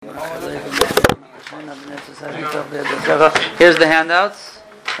Here's the handouts.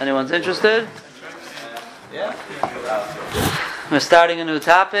 Anyone's interested? Yeah. We're starting a new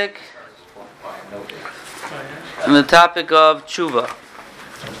topic. And the topic of tshuva.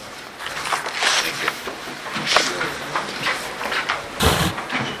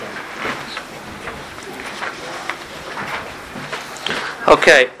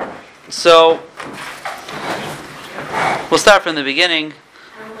 Okay, so we'll start from the beginning.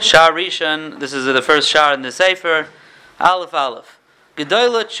 Shar Rishon, this is the first shar in the Sefer. Aleph Aleph.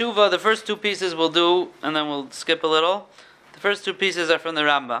 Gedola Tshuva, the first two pieces we'll do, and then we'll skip a little. The first two pieces are from the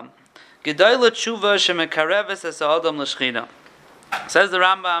Rambam. Gedola Tshuva shemekareves es ha'adam l'shchina. Says the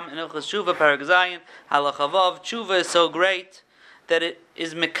Rambam in Ilchos Tshuva, Parag Zayin, Halacha Vav, Tshuva is so great that it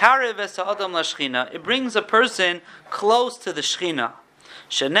is mekarev es ha'adam l'shchina. It brings a person close to the Shchina.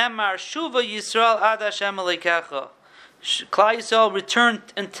 Shenemar Shuva Yisrael ad Hashem Aleikecha. Klal Yisrael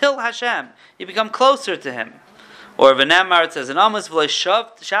returned until Hashem. You become closer to Him. Or V'nemar, it says in Amos, V'lei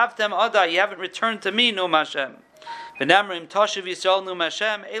shavtem ada, you haven't returned to me, Num Hashem. V'nemar im tashuv Yisrael Num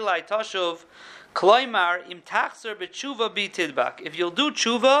Hashem, Elai tashuv, Kloimar im tachzer b'tshuva b'tidbak. If you'll do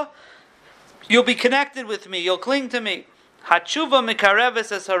tshuva, you'll be connected with me, you'll cling to me. HaTshuva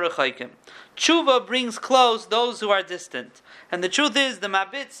mekareves es harechaikim. Tshuva brings close those who are distant. And the truth is, the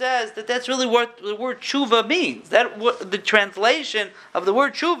Mabit says that that's really what the word tshuva means. That the translation of the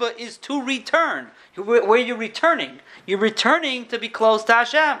word tshuva is to return. Where you're returning. You're returning to be close to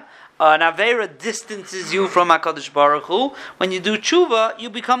Hashem. An Aveira distances you from HaKadosh Baruch Hu. When you do tshuva, you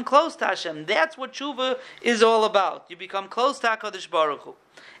become close to Hashem. That's what tshuva is all about. You become close to HaKadosh Baruch Hu.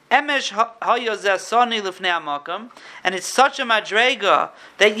 Emesh hayozeh sani lifnei hamakam, and it's such a madrega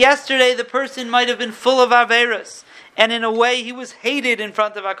that yesterday the person might have been full of averas, and in a way he was hated in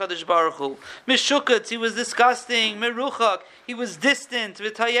front of HaKadosh Baruch Hu. Mishukatz, he was disgusting. Meruchak, he was distant.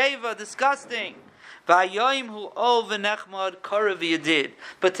 V'tayeva, disgusting. V'hayoim hu ol v'nechmad karev yedid.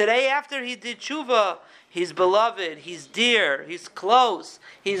 But today, after he did tshuva, he's beloved, he's dear, he's close.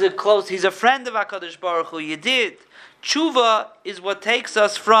 He's a friend of HaKadosh Baruch Hu. Yedid. Tshuva is what takes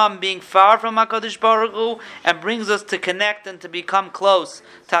us from being far from HaKadosh Baruch Hu and brings us to connect and to become close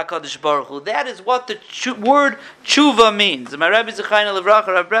to HaKadosh Baruch Hu. That is what the word tshuva means. My Rabbi Zechaina Levracha,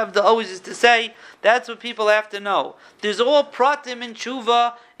 Rabbi Revda always used to say, that's what people have to know. There's all pratim in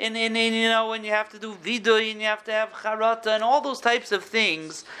tshuva, in when you have to do vidui and you have to have charata and all those types of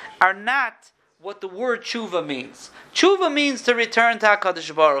things are not what the word tshuva means. Tshuva means to return to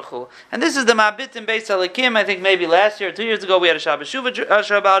HaKadosh Baruch Hu. And this is the Mabit in Beis Halakim. I think maybe last year, 2 years ago, we had a Shabbos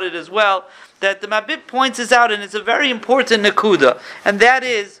Shuvah about it as well, that the Mabit points this out, and it's a very important nekuda. And that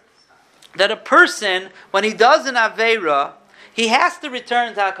is, that a person, when he does an Aveira, he has to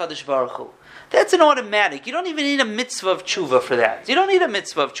return to HaKadosh Baruch Hu. That's an automatic. You don't even need a mitzvah of tshuva for that. You don't need a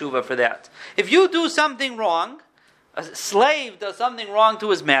mitzvah of tshuva for that. If you do something wrong, a slave does something wrong to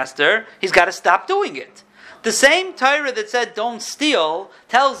his master, he's got to stop doing it. The same Torah that said don't steal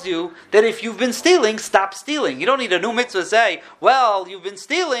tells you that if you've been stealing, stop stealing. You don't need a new mitzvah to say, well, you've been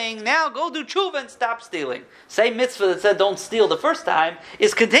stealing, now go do tshuva and stop stealing. Same mitzvah that said don't steal the first time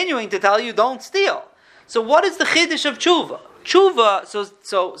is continuing to tell you don't steal. So what is the chiddush of tshuva? Tshuva,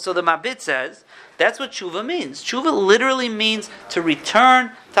 so the Mabit says, that's what tshuva means. Tshuva literally means to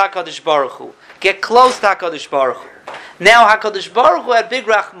return to HaKadosh Baruch Hu. Get close to HaKadosh Baruch Hu. Now HaKadosh Baruch Hu had big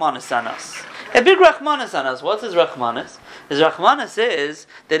rachmanis on us. A big rachmanis on us. What's his rachmanis? His rachmanis is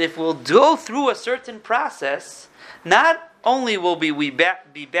that if we'll go through a certain process, not only will we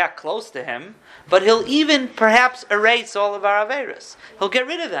be back close to him, but he'll even perhaps erase all of our averas. He'll get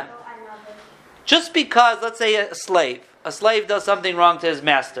rid of them. Just because, let's say a slave does something wrong to his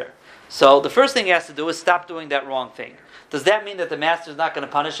master. So the first thing he has to do is stop doing that wrong thing. Does that mean that the master is not going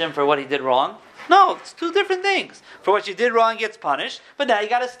to punish him for what he did wrong? No, it's two different things. For what you did wrong, he gets punished, but now you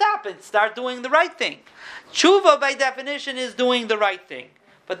got to stop and start doing the right thing. Tshuva, by definition, is doing the right thing.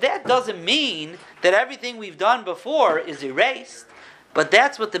 But that doesn't mean that everything we've done before is erased. But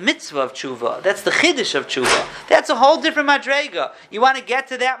that's what the mitzvah of tshuva, that's the chiddush of tshuva. That's a whole different madrega. You want to get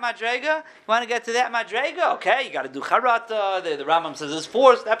to that madrega? Okay, you got to do charata. The Rambam says there's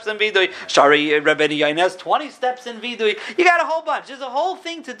 4 steps in vidui. Shari Rabbeinu Yain has 20 steps in vidui. You got a whole bunch. There's a whole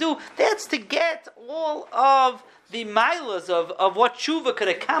thing to do. That's to get all of the milas of what tshuva could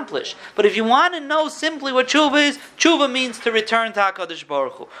accomplish. But if you want to know simply what tshuva is, tshuva means to return to HaKadosh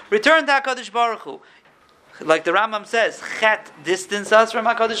Baruch Hu. Return to HaKadosh Baruch Hu. Like the Rambam says, chet distance us from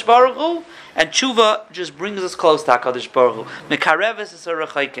HaKadosh Baruch Hu, and tshuva just brings us close to HaKadosh Baruch Hu. Mekareves es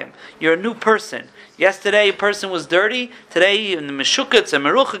harechaikim. You're a new person. Yesterday a person was dirty. Today in the meshukatz and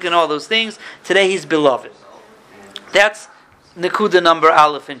meruchak and all those things, today he's beloved. That's Nekuda number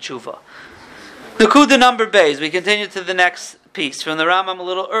Aleph in tshuva. Nakuda number Beis. We continue to the next piece from the Rambam a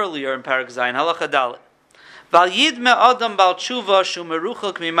little earlier in Parak Zayin. Halacha Dalet. Val yidme adam bal tshuva shu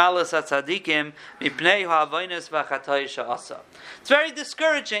meruchak mimalas hatzadikim mipnei ha'avonos v'chatayis she'asa. It's very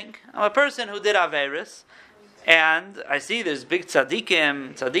discouraging. I'm a person who did averis, and I see there's big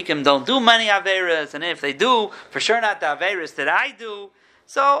tzadikim. Tzadikim don't do many averis, and if they do, for sure not the averis that I do.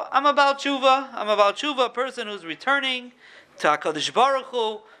 So I'm about tshuva. I'm about tshuva, a person who's returning to HaKadosh Baruch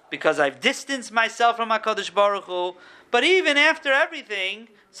Hu, because I've distanced myself from HaKadosh Baruch Hu. But even after everything,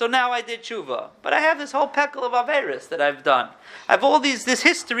 so now I did tshuva. But I have this whole pekel of averis that I've done. I have all this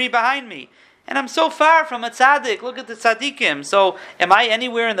history behind me. And I'm so far from a tzaddik. Look at the tzaddikim. So am I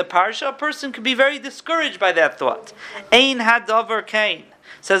anywhere in the parsha? A person could be very discouraged by that thought. Ein hadavar kain.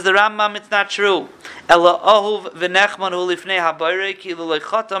 Says the Rambam, it's not true. A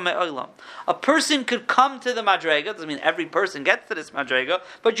person could come to the madrega. Doesn't mean every person gets to this madrega,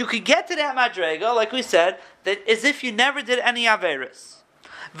 but you could get to that madrega, like we said, that as if you never did any averis.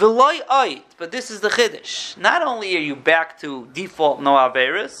 But this is the chiddush. Not only are you back to default no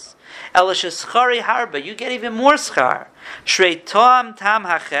averis, harba, you get even more schar. Shrei toam tam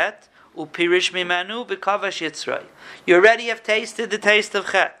hachet upirish mimanu b'kavash yitzray. You already have tasted the taste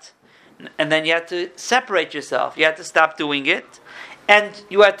of chet, and then you have to separate yourself. You have to stop doing it, and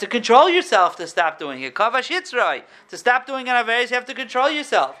you have to control yourself to stop doing it. Kavash yitzray. To stop doing an averis, you have to control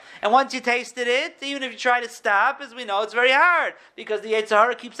yourself. And once you tasted it, even if you try to stop, as we know, it's very hard because the Yetzer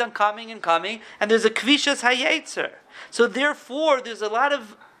Hara keeps on coming and coming, and there's a kvishas hayetzer. So therefore, there's a lot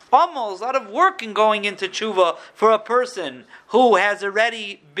of work in going into tshuva for a person who has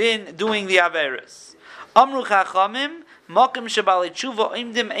already been doing the averis. Amru chachamim, makim shebali tshuva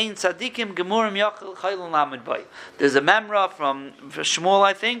imdim ein tzadikim gemurim yachil chaylon lamed bay. There's a memra from Shmuel,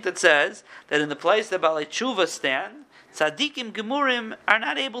 I think, that says that in the place that bali tshuva stand, tzadikim gemurim are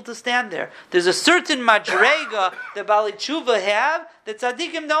not able to stand there. There's a certain madrega that bali tshuva have that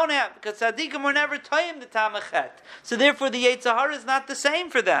tzadikim don't have, because tzadikim were never toyim the tamachet. So therefore the Yetzer Hara is not the same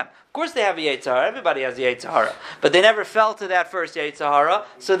for them. Of course they have a Yetzer Hara, everybody has a Yetzer Hara, but they never fell to that first Yetzer Hara,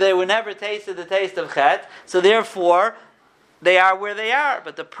 so they were never tasted the taste of chet, so therefore they are where they are.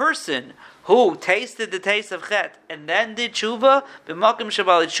 But the person who tasted the taste of chet and then did tshuva, b'makim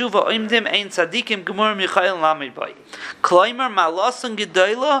shabal tshuva oimdim ein tzadikim gemurim yichayil lamid bay. Kloimer malasan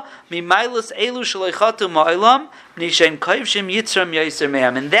gedoyla mimailus elu shleichatu ma'ilam nishen kaivshim yitzram yaiser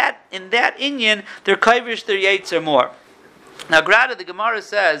mehem. In that inyan, they're kaivish their yetzer more. Now, Grada, the Gemara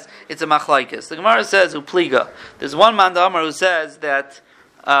says it's a machlaikis. The Gemara says upliga. There's one mandamar who says that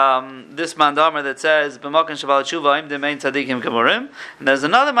this mandamar that says b'makan shabal tshuva im demein tzadikim gemurim, and there's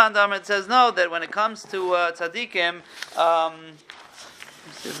another mandamar that says no, that when it comes to tzadikim,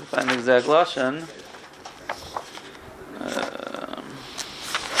 let's see if I find the exact lashon.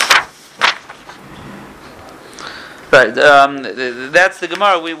 Right, that's the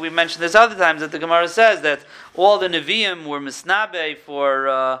Gemara. We mentioned this other times that the Gemara says that all the Nevi'im were misnabe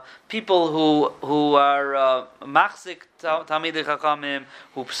for people who are machzik Talmidei Chachamim,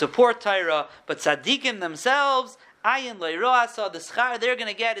 who support Torah, but tzaddikim themselves, ayin le'roasa, the schar they're going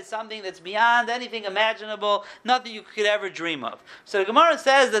to get is something that's beyond anything imaginable, nothing you could ever dream of. So the Gemara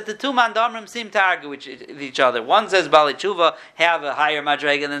says that the two mandamrim seem to argue with each other. One says Bali Tshuva have a higher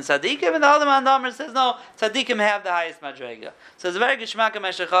madrega than tzaddikim, and the other mandamrim says no, tzaddikim have the highest madrega. So it's very geshmak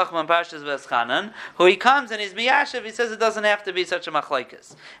Meshech Chachman Parshas V'eschanan, who he comes and he's miyashiv, he says it doesn't have to be such a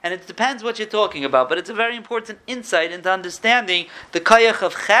machlaikas. And it depends what you're talking about, but it's a very important insight into understanding the kayach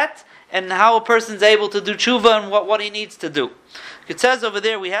of chet, and how a person's able to do tshuva and what he needs to do. It says over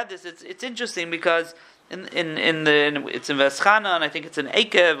there, we had this, it's interesting because it's in V'eschana, and I think it's in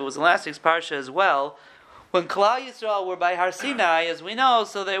Ekev, it was in last week's parsha as well, when Klal Yisrael were by Har Sinai, as we know,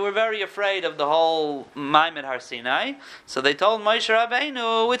 so they were very afraid of the whole Maim at Har Sinai, so they told Moshe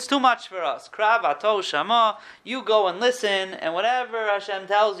Rabbeinu, it's too much for us, Krav Ato Shama, you go and listen, and whatever Hashem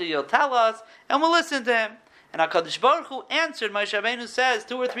tells you, you'll tell us, and we'll listen to him. And HaKadosh Baruch Hu answered, Moshe Rabbeinu says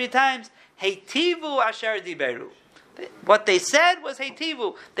 2 or 3 times, Heitivu asher diberu. What they said was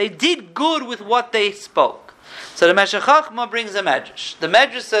Heitivu. They did good with what they spoke. So the Meshech Chochmah brings a medrash. The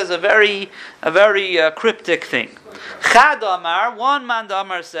medrash says a very cryptic thing. Chad Amar, one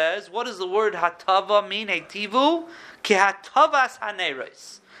mandamar says, what does the word hatava mean? Heitivu? Ki hatavas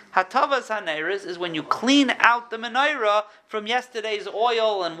haneros. Hatavas haneres is when you clean out the menorah from yesterday's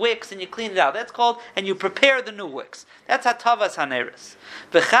oil and wicks, and you clean it out. That's called, and you prepare the new wicks. That's hatavas haneres.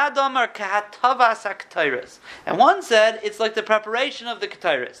 V'chad amar kahatavas hakteres. And one said it's like the preparation of the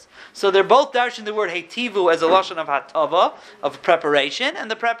ketores. So they're both darshan the word heitivu as a lashon of hatava, of preparation,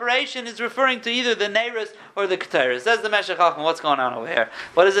 and the preparation is referring to either the neres or the ketores. Says the Meshech Chochmah, what's going on over here?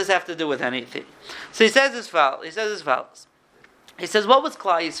 What does this have to do with anything? So he says as follows. He says, what was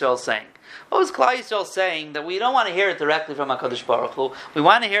Klal Yisrael saying? What was Klal Yisrael saying that we don't want to hear it directly from HaKadosh Baruch Hu? We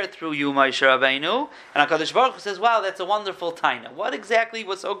want to hear it through you, Moshe Rabbeinu. And HaKadosh Baruch Hu says, wow, that's a wonderful taina. What exactly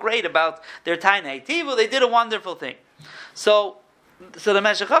was so great about their taina? Tivu, they did a wonderful thing. So the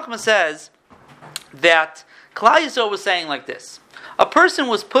Meshech Chochmah says that Klal Yisrael was saying like this. A person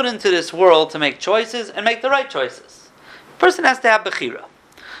was put into this world to make choices and make the right choices. A person has to have bechira.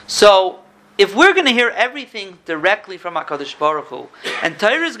 So if we're going to hear everything directly from HaKadosh Baruch Hu, and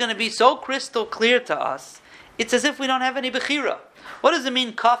Torah is going to be so crystal clear to us, it's as if we don't have any bechira. What does it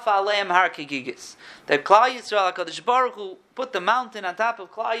mean, kaf aleim har kegigis? That Klal Yisrael, HaKadosh Baruch Hu, put the mountain on top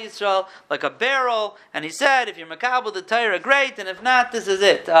of Klal Yisrael like a barrel, and he said, if you're makabel the Torah, great, and if not, this is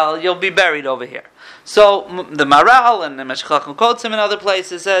it. You'll be buried over here. So the Maral and the Meshech Chochmah quotes him in other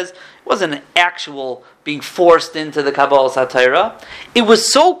places, says, it wasn't an actual being forced into the Kabbalah HaTorah. It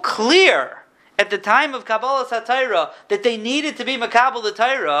was so clear at the time of Kabbalah HaTorah that they needed to be makabel the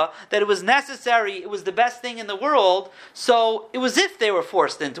Torah, that it was necessary, it was the best thing in the world, so it was if they were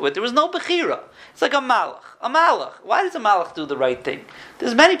forced into it. There was no bechira. It's like a malach. A malach. Why does a malach do the right thing?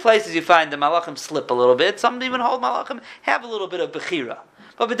 There's many places you find the malachim slip a little bit. Some even hold malachim have a little bit of bechira.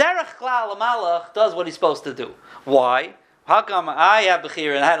 But b'derech klal, a malach does what he's supposed to do. Why? How come I have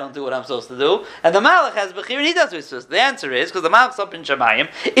Bechir and I don't do what I'm supposed to do? And the Malach has Bechir and he does what he's supposed to do? The answer is, because the Malach's up in Shemayim,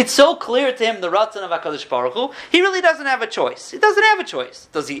 it's so clear to him the Ratzon of HaKadosh Baruch Hu, he really doesn't have a choice. He doesn't have a choice.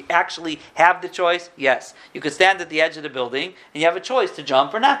 Does he actually have the choice? Yes. You could stand at the edge of the building and you have a choice to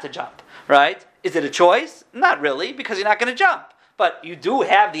jump or not to jump. Right? Is it a choice? Not really, because you're not going to jump. But you do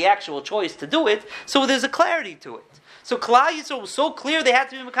have the actual choice to do it, so there's a clarity to it. So Klal Yisrael was so clear they had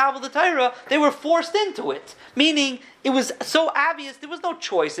to be makabel the Torah, they were forced into it. Meaning, it was so obvious, there was no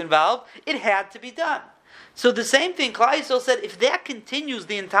choice involved, it had to be done. So the same thing, Klal Yisrael said, if that continues,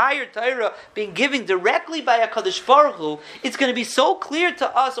 the entire Torah being given directly by HaKadosh Baruch Hu, it's going to be so clear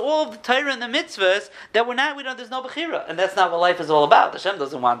to us, all of the Torah and the mitzvahs, that there's no bechira. And that's not what life is all about. Hashem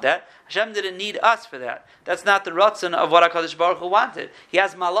doesn't want that. Hashem didn't need us for that. That's not the ratzon of what HaKadosh Baruch Hu wanted. He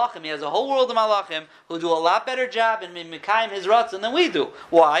has malachim, he has a whole world of malachim who do a lot better job in mekayim his ratzon than we do.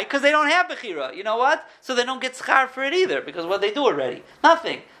 Why? Because they don't have bechira. You know what? So they don't get schar for it either, because what they do already?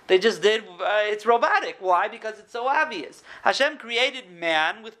 Nothing. They just did, it's robotic. Why? Because it's so obvious. Hashem created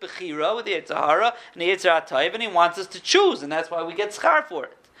man with Bechira, with the Yetzer Hara, and the Yetzer HaTov, and He wants us to choose, and that's why we get schar for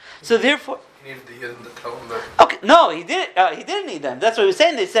it. So therefore... He needed to hear them to tell him that. Okay, no, he didn't need them. That's what he was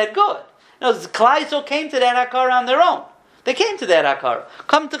saying. They said good. No, Klal Yisrael came to that Hakara on their own. They came to that Hakara.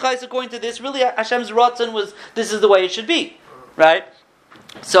 Come to Klal Yisrael according to this. Really, Hashem's Ratzon was, this is the way it should be. Right?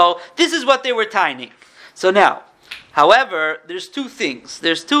 So, this is what they were tining. So now... However, there's two things.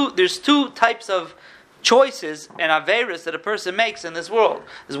 There's two types of choices and averis that a person makes in this world.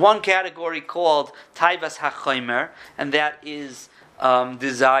 There's one category called taivas hachomer, and that is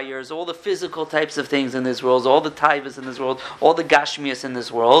desires, all the physical types of things in this world, all the taivas in this world, all the gashmias in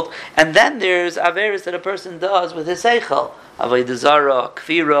this world. And then there's averis that a person does with his seichel. Avodah Zarah,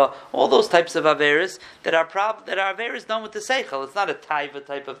 Kfira, all those types of averis that are averis done with the seichel. It's not a taiva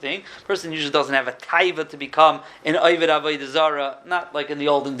type of thing. A person usually doesn't have a taiva to become an oived Avodah Zarah, not like in the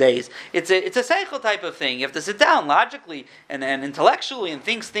olden days. It's a seichel type of thing. You have to sit down logically and intellectually and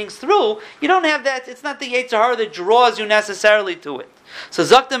think things through. You don't have that. It's not the Yetzer Hara that draws you necessarily to it. So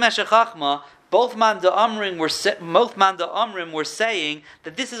Zakta Meshech Chochmah, both Manda Amrim were saying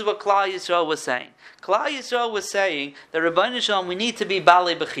that this is what Klal Yisrael was saying. Klal Yisrael was saying that Rabbeinu Shalom, we need to be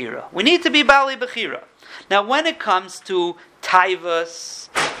Balei Bechira. We need to be Balei Bechira. Now, when it comes to taivas,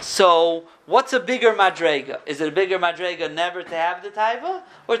 so what's a bigger madrega? Is it a bigger madrega never to have the taiva,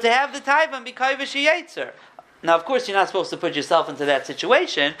 or to have the taiva and be kaivish yetzer? Now, of course, you're not supposed to put yourself into that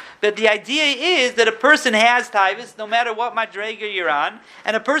situation, but the idea is that a person has taivas no matter what madrega you're on,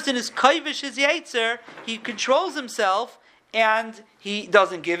 and a person is kaivish his yetzer, he controls himself, and he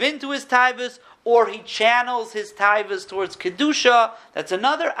doesn't give in to his taivas, or he channels his taivas towards kedusha. That's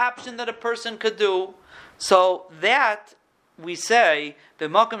another option that a person could do. So that we say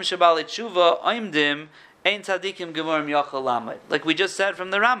b'makom shabal tshuva oimdim Ein tzadikim gemurim yochel lamed. Like we just said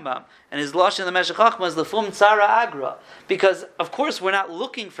from the Rambam. And his lashon the Meshech Chochmah is lefum tzara agra. Because, of course, we're not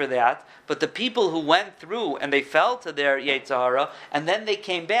looking for that, but the people who went through and they fell to their Yetzer Hara, and then they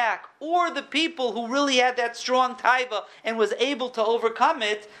came back, or the people who really had that strong taiva and was able to overcome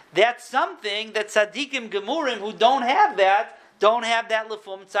it, that's something that tzadikim gemurim who don't have that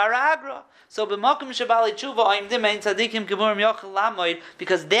lefum tzara agra. So b'makom shabali tshuva oimdim ein tzadikim gemurim yochel lamed,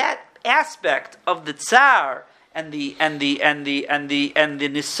 because that aspect of the tsar and the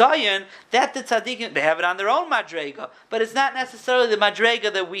nisayon, that the tzaddikim, they have it on their own madrega, but it's not necessarily the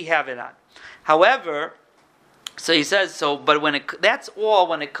madrega that we have it on. However, so he says but that's all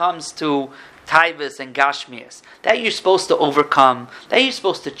when it comes to taivas and gashmias, that you're supposed to overcome, that you're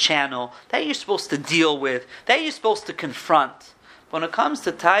supposed to channel, that you're supposed to deal with, that you're supposed to confront. When it comes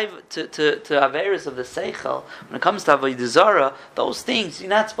to Averis of the Seichel, when it comes to Avodah Zarah, those things you're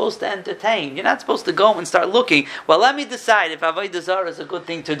not supposed to entertain. You're not supposed to go and start looking, well, let me decide if Avodah Zarah is a good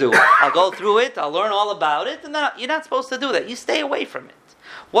thing to do. I'll go through it, I'll learn all about it, and then you're not supposed to do that. You stay away from it.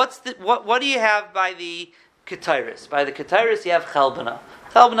 What do you have by the Ketairis? By the Ketairis you have Chalbana.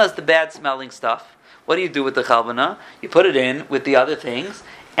 Chalbana is the bad smelling stuff. What do you do with the Chalbana? You put it in with the other things,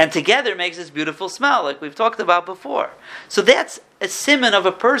 and together makes this beautiful smell, like we've talked about before. So that's a siman of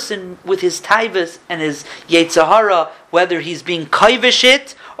a person with his taivas and his Yetzer Hara, whether he's being kaivish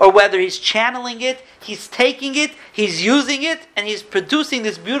it, or whether he's channeling it, he's taking it, he's using it, and he's producing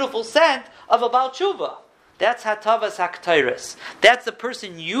this beautiful scent of a Baal Tshuva. That's Hatavas HaKtairis. That's the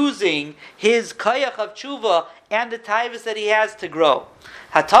person using his Kayach of Tshuva and the taivas that he has to grow.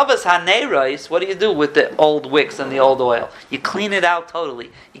 Hatavas HaNeiros, what do you do with the old wicks and the old oil? You clean it out totally.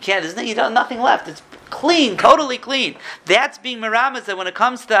 You can't, you don't nothing left. It's clean, totally clean. That's being meramis, that when it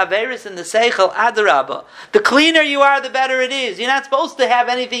comes to Averis and the Seichel, Adarabba, the cleaner you are, the better it is. You're not supposed to have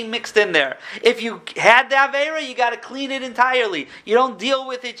anything mixed in there. If you had the Avera, you got to clean it entirely. You don't deal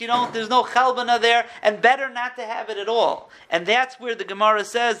with it, there's no chalbana there, and better not to have it at all. And that's where the Gemara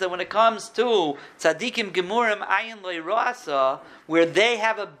says that when it comes to tzadikim gemurim ayin loy roasa, where they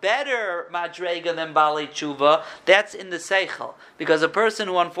have a better madrega than Balei Tshuva, that's in the Seichel. Because a person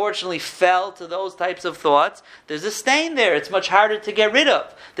who unfortunately fell to those types of thoughts, there's a stain there. It's much harder to get rid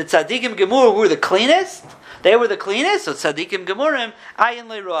of. The tzadikim gemur were the cleanest. They were the cleanest. So tzadikim gemurim ayin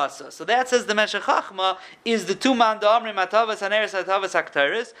leroasa. So that, says the Meshech Chochmah, is the two man da'amrim atavas haneres atavas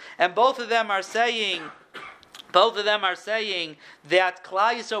haktaris, and both of them are saying that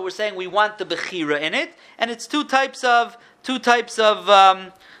Klal Yisrael, we're saying we want the bechira in it, and it's two types of averis.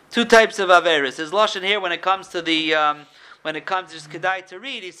 His lashon here, when it comes to just kedai to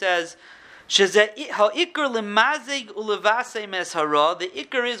read, he says, the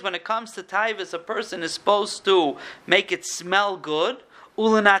ikar is, when it comes to taivas, a person is supposed to make it smell good.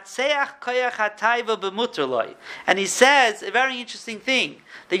 And he says a very interesting thing,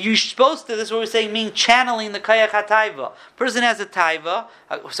 that you're supposed to, this is what we're saying, mean channeling the kayach hataiva. Person has a taiva,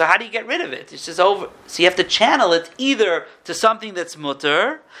 so how do you get rid of it? It's just over. So you have to channel it either to something that's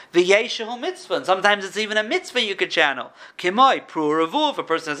mutter, v'yeshahu mitzvah, and sometimes it's even a mitzvah you could channel. Kimoi, pru if a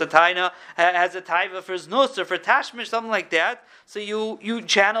person has a taiva for his nus or for tashmish, something like that, so you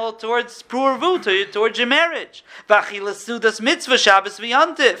channel it towards pru towards your marriage. V'achilas mitzvah Shabbos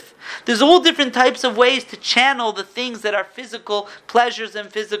v'yantif. There's all different types of ways to channel the things that are physical pleasures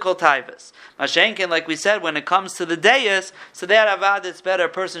and physical taivas. Mashenkin, like we said, when it comes to the deis, so that avad, it's better, a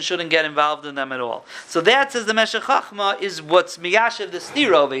person shouldn't get involved in them at all. So that, says the Meshech Chochmah, is what's miyashiv the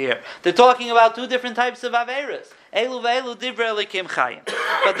steer over here. They're talking about two different types of averis. Elu ve'elu divrei elikim chayim.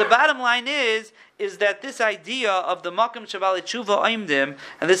 But the bottom line is that this idea of the makom shabali tshuva oimdim,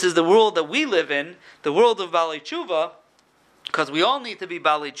 and this is the world that we live in, the world of Balei Tshuva, because we all need to be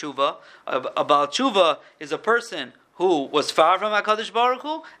Balei Tshuva. A Balei Tshuva is a person who was far from HaKadosh Baruch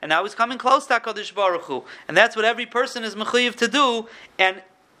Hu, and now he's coming close to HaKadosh Baruch Hu. And that's what every person is mechuyev to do. And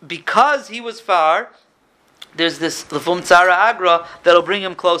because he was far, there's this lefum tzara agra that'll bring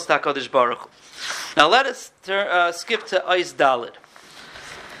him close to HaKadosh Baruch Hu. Now let us skip to Ois Dalid.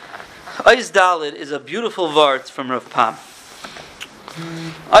 Ois Dalid is a beautiful vart from Rav Pam.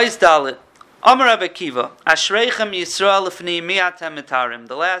 Ois Dalid. Amar Rabbi Akiva, Ashreichem Yisrael lefni mi'atem mitarim.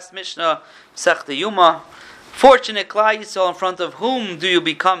 The last Mishnah, Sechta Yuma. Fortunate Klal Yisrael, in front of whom do you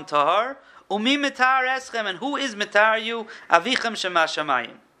become tahar? Umi mitar eschem, and who is mitar you? Avichem shema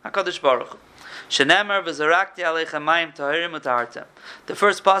shamayim. HaKadosh Baruch Hu. Shenemer v'zarakti aleichem mayim tahirim utartem. The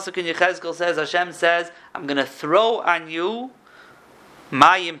first pasuk in Yechezkel says, Hashem says, I'm going to throw on you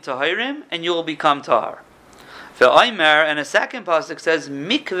mayim tahirim, and you will become tahar. Ve'oimer, and a second pasuk says,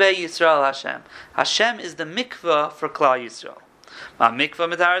 Mikveh Yisrael Hashem. Hashem is the mikveh for Klal Yisrael. Ma mikvah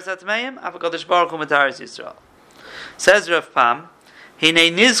mitaris atmeim, HaKadosh Baruch Hu mitaris Yisrael. Says Rav Pam,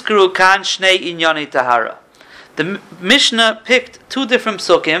 Hinei nizkru kan shnei inyani tahara. The Mishnah picked two different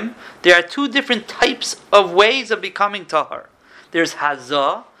psukim. There are two different types of ways of becoming tahar. There's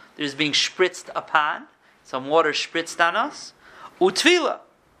hazah, there's being spritzed upon, some water spritzed on us, utvila.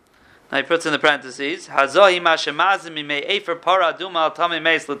 Now he puts in the parentheses, hazah ima shemazim imei efer para aduma al tamei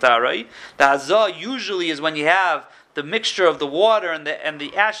meis l'tarai. The hazah usually is when you have the mixture of the water and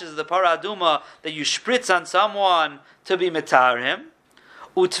the ashes of the para aduma that you spritz on someone to be mitar him.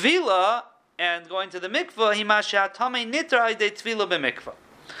 Utvila, and going to the mikvah, hima she'atamei nitra de tvila b'mikvah.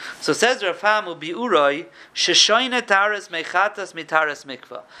 So says Rav Hamu bi'uroi sheshoyne taras mechatas mitaras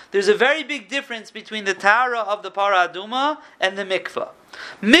mikvah. There's a very big difference between the tara of the para aduma and the mikvah.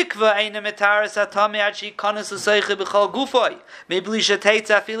 Mikvah eine mitaras atame achi konas l'seiche b'chol gufoi mibli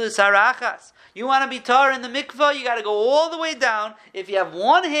sheteitza filus harachas. You want to be tar in the mikvah, you got to go all the way down. If you have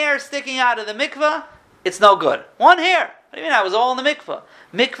one hair sticking out of the mikvah, it's no good. One hair. What do you mean? I was all in the mikvah.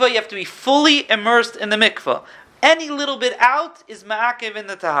 Mikvah, you have to be fully immersed in the mikvah. Any little bit out is ma'akev in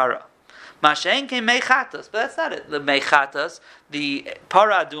the tahara. Ma'shenke mechatas, but that's not it. The mechatas, the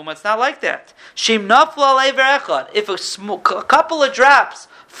para aduma, it's not like that. Shim nafla lever echad. If a couple of drops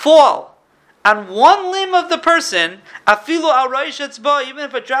fall on one limb of the person, afilu al roish etzbo, even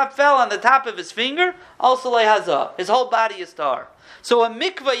if a drop fell on the top of his finger, also lehazah. His whole body is tar. So a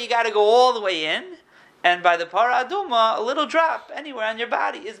mikvah, you got to go all the way in, and by the para aduma, a little drop anywhere on your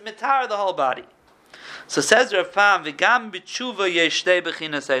body is mitar the whole body. So says Rav Pam, v'gam b'tshuva yeshtei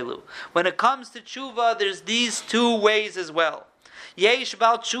b'chinas elu. When it comes to tshuva, there's these two ways as well. Yesh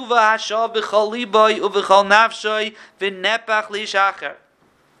bal tshuva hashav b'chol liboy u'v'chol nafshoy v'nepach lishacher.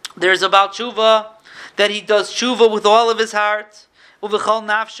 There's about tshuva that he does tshuva with all of his heart, u'v'chol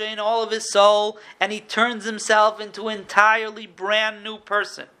nafshoy, and all of his soul, and he turns himself into an entirely brand new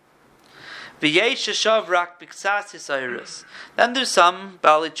person. V'yesh hashav rak b'ksas hisayrus. Then there's some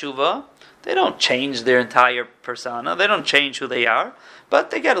bali tshuva. They don't change their entire persona. They don't change who they are.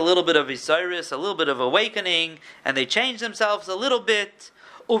 But they get a little bit of Isiris, a little bit of awakening, and they change themselves a little bit.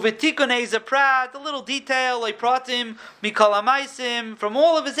 Uvetikonei zaprat, a little detail, like pratim, mikol amaisim, from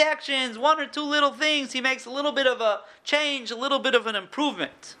all of his actions, one or two little things, he makes a little bit of a change, a little bit of an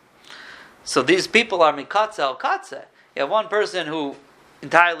improvement. So these people are mikatze al katze. You have one person who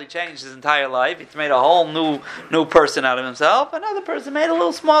entirely changed his entire life. He's made a whole new person out of himself. Another person made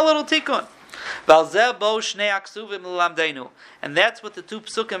a small little tikkun. And that's what the two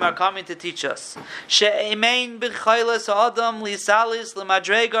psukim are coming to teach us.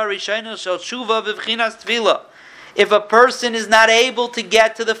 If a person is not able to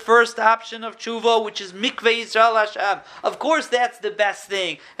get to the first option of tshuva, which is mikveh Yisrael Hashem, of course that's the best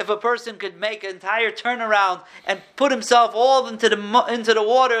thing. If a person could make an entire turnaround and put himself all into the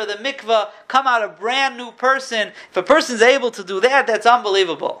water, the mikveh, come out a brand new person, if a person's able to do that, that's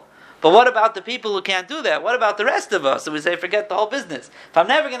unbelievable. But what about the people who can't do that? What about the rest of us? So we say, forget the whole business. If I'm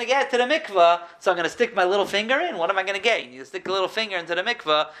never going to get to the mikveh, so I'm going to stick my little finger in. What am I going to get? You stick a little finger into the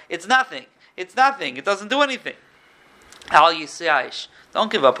mikveh, it's nothing. It's nothing. It doesn't do anything. Al Yisrael,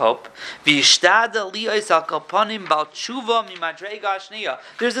 don't give up hope. There's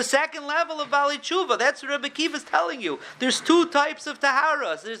a second level of Bali Tshuva. That's what Rebbe Kiva is telling you. There's two types of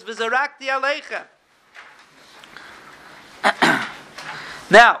Taharas. There's V'zarakti Aleichem.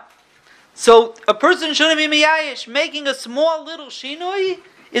 Now, so a person shouldn't be miyayish. Making a small little shinui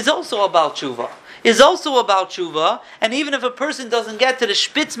is also about tshuva. And even if a person doesn't get to the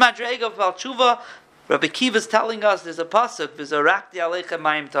spitz madrega of Bal Tshuva, Rabbi Kiva is telling us there's a pasuk, v'zarakti aleichem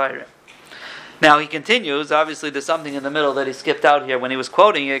mayim tayrim. Now he continues. Obviously, there's something in the middle that he skipped out here when he was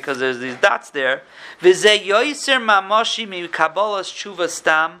quoting it because there's these dots there. V'zeh yoiser mamashi mi kabbalas tshuva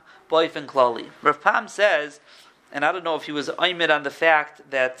stam boifen klali. Rav Pam says, and I don't know if he was oimid on the fact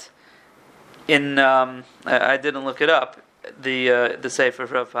that in I didn't look it up, the Sefer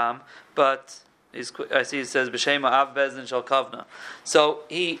of Rav Pam, but I see it says b'shema av bezdin shel kavna. So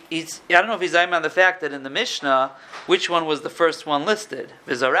I don't know if he's oimid on the fact that in the Mishnah, which one was the first one listed,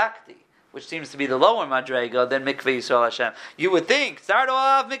 v'zarakti, which seems to be the lower madrega than mikveh Yisrael Hashem. You would think start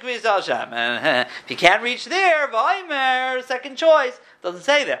off mikveh Yisrael Hashem, and if you can't reach there, v'aimer, second choice, doesn't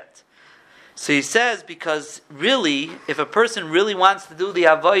say that. So he says, because really, if a person really wants to do the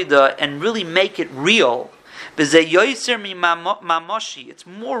avodah and really make it real, V'zeh yoyser mi mamoshi. It's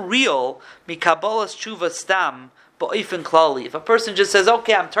more real mi kabbalas tshuva stam. If a person just says,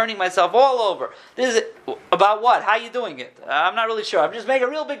 okay, I'm turning myself all over. This is about what? How are you doing it? I'm not really sure. I'm just making a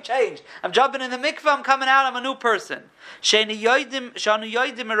real big change. I'm jumping in the mikveh, I'm coming out, I'm a new person.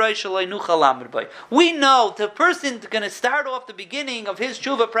 We know the person's going to start off the beginning of his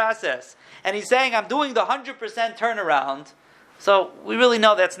tshuva process, and he's saying, I'm doing the 100% turnaround. So we really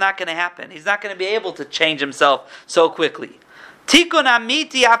know that's not going to happen. He's not going to be able to change himself so quickly.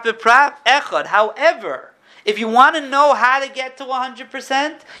 However, if you want to know how to get to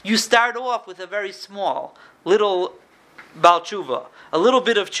 100%, you start off with a very small, little Baal Tshuva, a little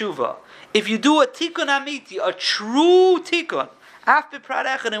bit of Tshuva. If you do a Tikkun Amiti, a true Tikkun,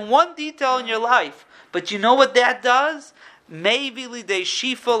 in one detail in your life, but you know what that does? Maybe lidei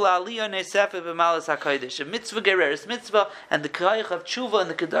shifa la'aliyah nesefe b'malas hakodesh. A mitzvah gereris mitzvah, and the kayach of tshuva and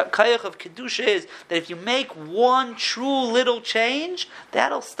the kayach of kedusha is that if you make one true little change,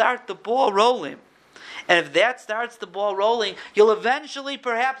 that'll start the ball rolling. And if that starts the ball rolling, you'll eventually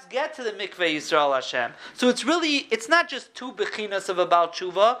perhaps get to the Mikveh Yisrael Hashem. So it's not just two bechinas of a Baal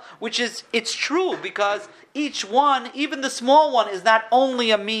Tshuva, it's true, because each one, even the small one, is not only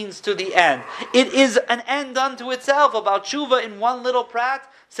a means to the end. It is an end unto itself. A Baal Tshuva in one little prat,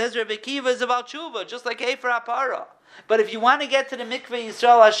 says Rebbe Kiva, is a Baal Tshuva, just like Efer HaPara. But if you want to get to the Mikveh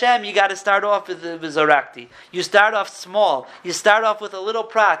Yisrael Hashem, you got to start off with the Zarakti. You start off small. You start off with a little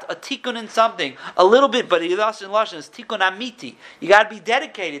prat, a tikkun in something, a little bit, but Yiddish and Lashon is tikkun amiti. You got to be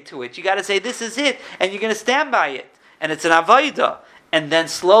dedicated to it. You got to say, this is it, and you're going to stand by it. And it's an avodah. And then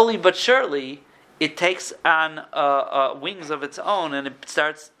slowly but surely, it takes on wings of its own, and it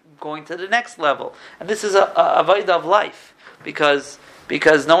starts going to the next level. And this is a avodah of life, because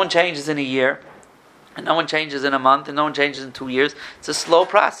no one changes in a year. And no one changes in a month, and no one changes in 2 years. It's a slow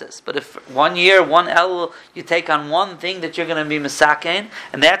process. But if 1 year, one El, you take on one thing that you're going to be misaken,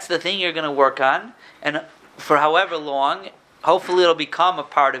 and that's the thing you're going to work on, and for however long, hopefully it'll become a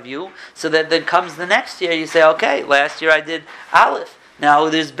part of you, so that then comes the next year, you say, okay, last year I did Aleph. Now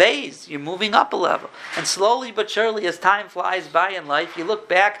there's Beis, you're moving up a level. And slowly but surely, as time flies by in life, you look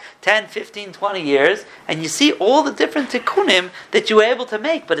back 10, 15, 20 years, and you see all the different tikkunim that you were able to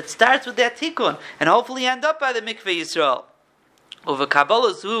make. But it starts with that tikkun, and hopefully you end up by the Mikveh Yisrael. Over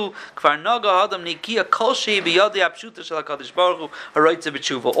Kabbalah zu kvar noga adam nikia kolshi biyodi apshuta shel HaKadosh Baruch Hu haroitze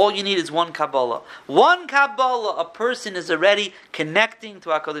b'tshuva. All you need is one Kabbalah. One Kabbalah, a person is already connecting to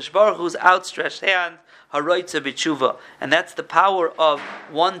HaKadosh Baruch Hu's outstretched hand. Haroitze b'tshuva, and that's the power of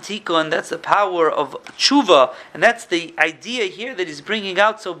one tikkun. That's the power of tshuva, and that's the idea here that he's bringing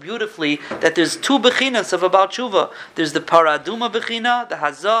out so beautifully. That there's two bechinas of about tshuva. There's the paraduma bechina, the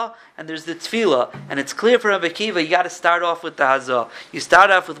hazah, and there's the tefillah. And it's clear for Rebbe Kiva, you got to start off with the hazah. You start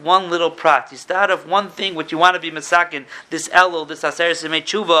off with one little prat. You start off one thing which you want to be masakin. This elul, this aser semei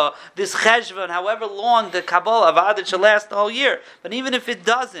tshuva, this cheshvan. However long the Kabbalah avodah shall last the whole year. But even if it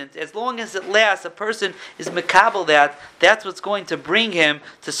doesn't, as long as it lasts, a person is mekabel that's what's going to bring him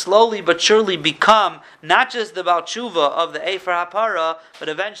to slowly but surely become not just the Baal Tshuva of the Efer HaPara, but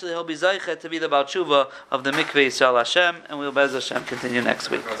eventually he'll be Zaychet to be the Baal Tshuva of the Mikveh Yisrael Hashem, and we'll Bez Hashem continue next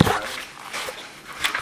week.